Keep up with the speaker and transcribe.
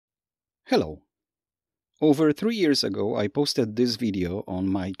Hello. Over 3 years ago, I posted this video on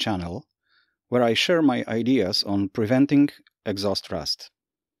my channel where I share my ideas on preventing exhaust rust.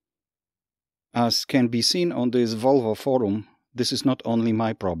 As can be seen on this Volvo forum, this is not only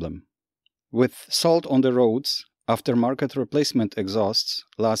my problem. With salt on the roads, aftermarket replacement exhausts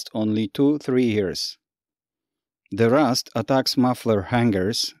last only 2-3 years. The rust attacks muffler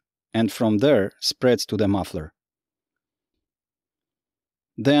hangers and from there spreads to the muffler.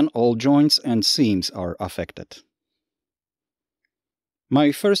 Then all joints and seams are affected.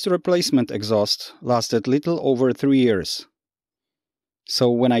 My first replacement exhaust lasted little over 3 years.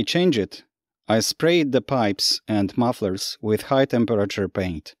 So when I changed it, I sprayed the pipes and mufflers with high temperature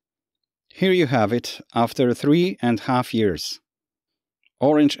paint. Here you have it after 3.5 years.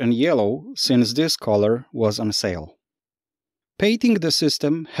 Orange and yellow, since this color was on sale. Painting the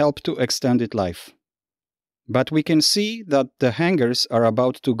system helped to extend its life. But we can see that the hangers are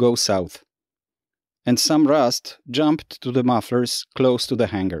about to go south, and some rust jumped to the mufflers close to the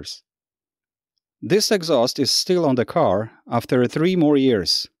hangers. This exhaust is still on the car after 3 more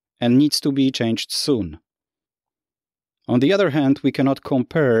years and needs to be changed soon. On the other hand, we cannot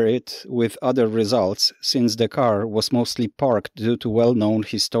compare it with other results since the car was mostly parked due to well-known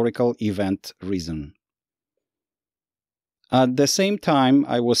historical event reason. At the same time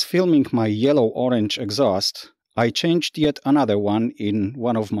I was filming my yellow-orange exhaust, I changed yet another one in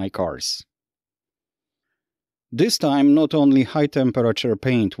one of my cars. This time not only high-temperature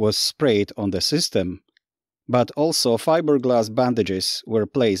paint was sprayed on the system, but also fiberglass bandages were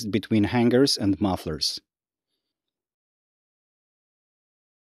placed between hangers and mufflers.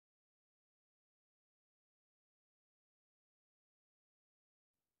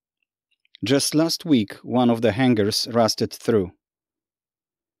 Just last week, one of the hangers rusted through.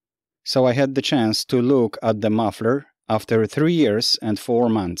 So I had the chance to look at the muffler after 3 years and 4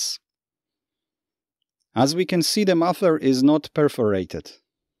 months. As we can see, the muffler is not perforated.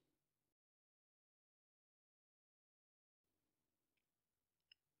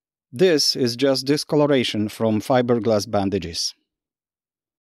 This is just discoloration from fiberglass bandages.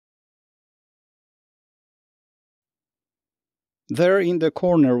 There in the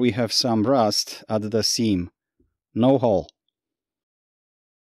corner we have some rust at the seam. No hole.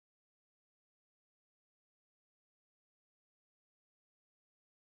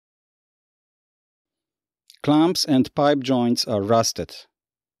 Clamps and pipe joints are rusted,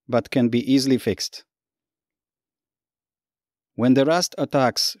 but can be easily fixed. When the rust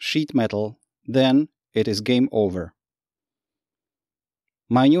attacks sheet metal, then it is game over.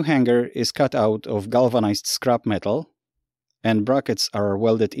 My new hanger is cut out of galvanized scrap metal, and brackets are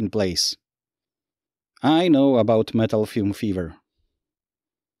welded in place. I know about metal fume fever.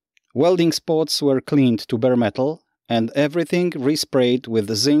 Welding spots were cleaned to bare metal, and everything resprayed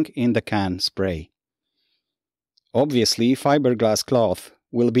with zinc in the can spray. Obviously, fiberglass cloth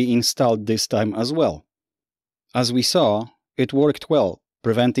will be installed this time as well. As we saw, it worked well,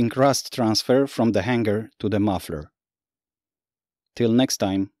 preventing rust transfer from the hanger to the muffler. Till next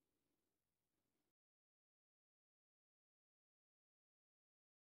time.